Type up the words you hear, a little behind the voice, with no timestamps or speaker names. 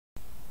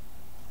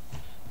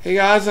Hey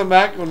guys, I'm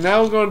back. Well,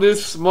 now we're going to do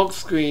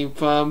Smokescreen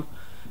from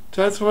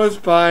Transformers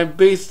by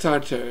Beast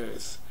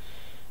Hunters.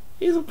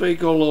 He's a pretty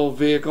cool little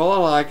vehicle. I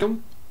like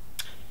him.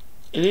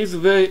 And he's a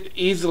very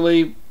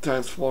easily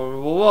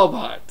transformable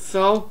robot.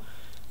 So,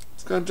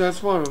 it's going to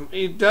transform him.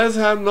 He does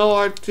have no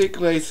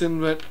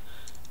articulation, but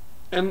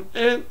and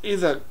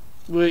he's a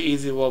really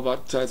easy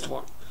robot to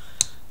transform.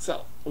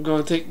 So, we're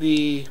going to take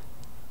the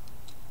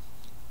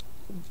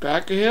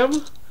back of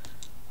him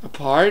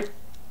apart.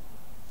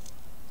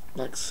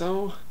 Like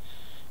so.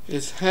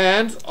 His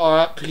hands are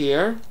up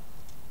here.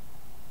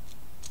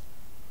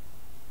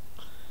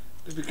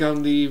 They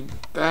become the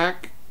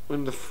back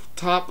and the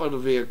top of the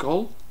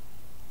vehicle.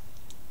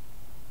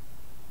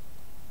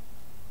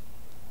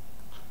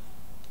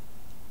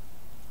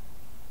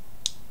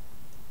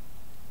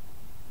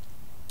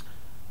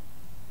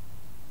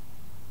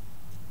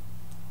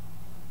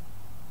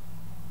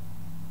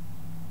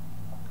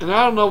 And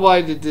I don't know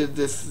why they did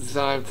this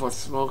design for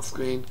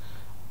Smokescreen.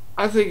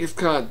 I think it's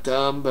kind of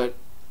dumb, but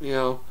you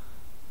know,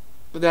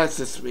 but that's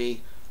just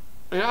me.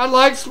 And I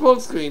like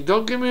Smokescreen,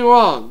 don't get me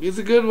wrong. He's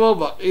a good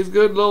robot. He's a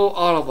good little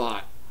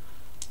Autobot.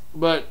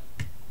 But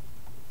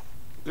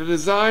the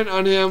design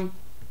on him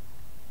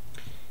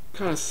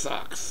kind of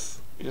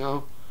sucks, you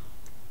know.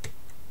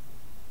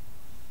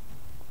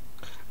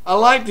 I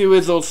like the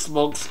original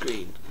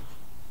Smokescreen,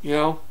 you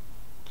know.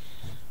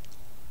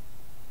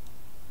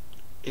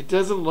 It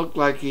doesn't look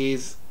like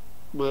he's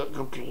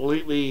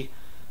completely,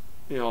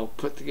 you know,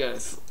 put together.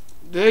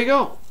 There you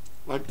go.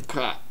 Like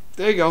crap.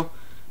 There you go.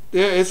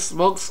 There is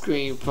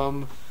Smokescreen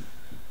from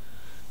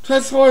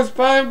Transformers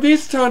by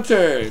Beast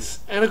Hunters.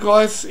 And of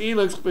course, he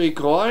looks pretty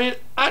cool. I mean,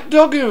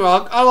 don't get me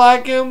wrong, I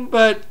like him,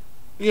 but,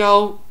 you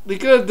know, they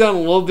could have done a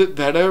little bit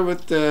better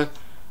with the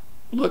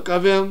look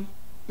of him,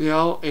 you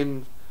know,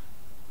 and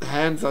the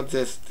hands are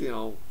just, you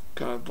know,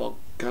 kind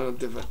of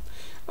different.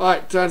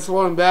 Alright,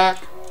 transform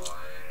back.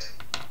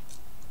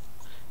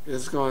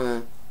 Just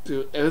going to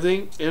do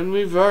everything in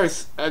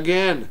reverse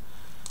again.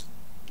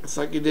 It's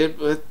like you did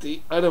with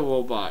the other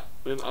robot,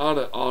 an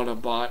other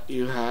Autobot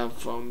you have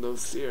from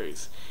those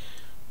series.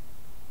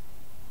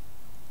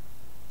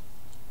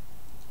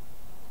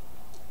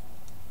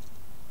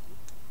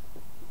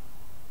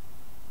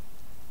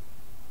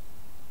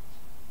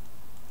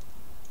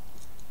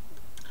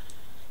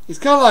 He's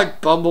kind of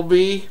like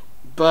Bumblebee,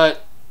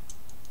 but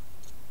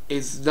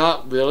it's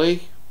not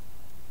really.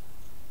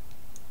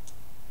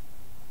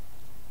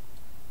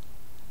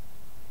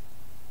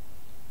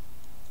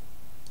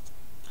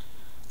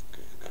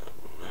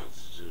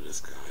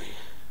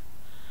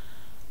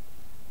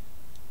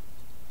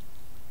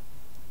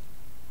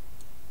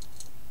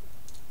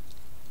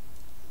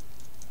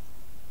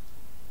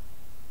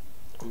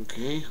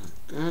 Okay,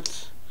 like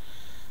that.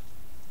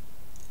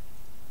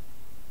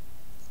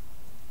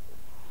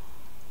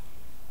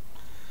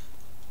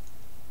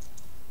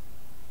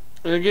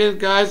 And again,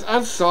 guys,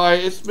 I'm sorry.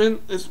 It's been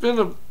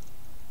a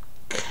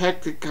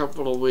hectic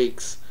couple of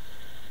weeks,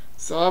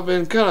 so I've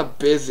been kind of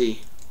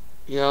busy,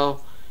 you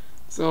know.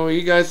 So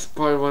you guys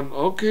probably went,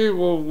 okay,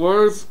 well,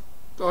 where's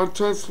our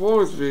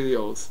Transformers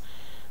videos?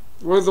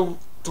 Where's the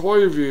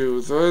toy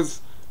reviews?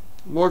 Where's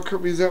more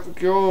Kirby's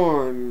Epic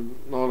Yarn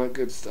and all that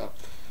good stuff?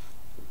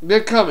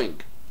 They're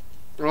coming,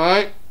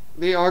 right?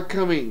 They are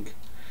coming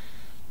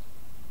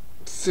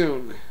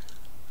soon.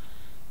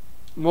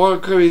 More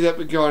Kirby's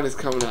Epic Yarn is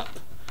coming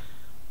up.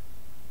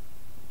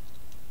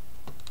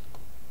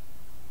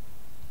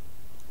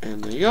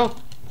 And there you go.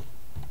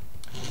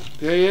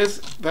 There he is,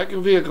 back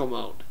in vehicle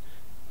mode.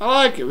 I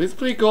like him. He's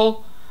pretty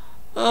cool.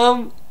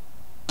 You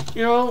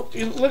know,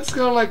 it looks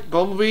kind of like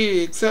Bumblebee,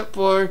 except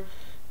for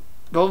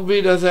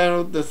Bumblebee doesn't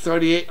have the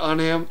 38 on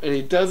him, and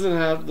he doesn't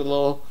have the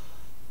little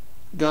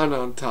gun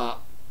on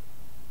top.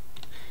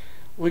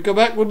 When we come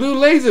back, we'll do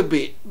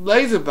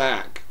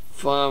Laserback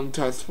from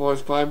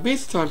Transformers by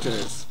Beast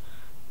Hunters.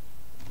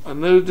 A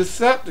new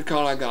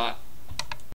Decepticon I got.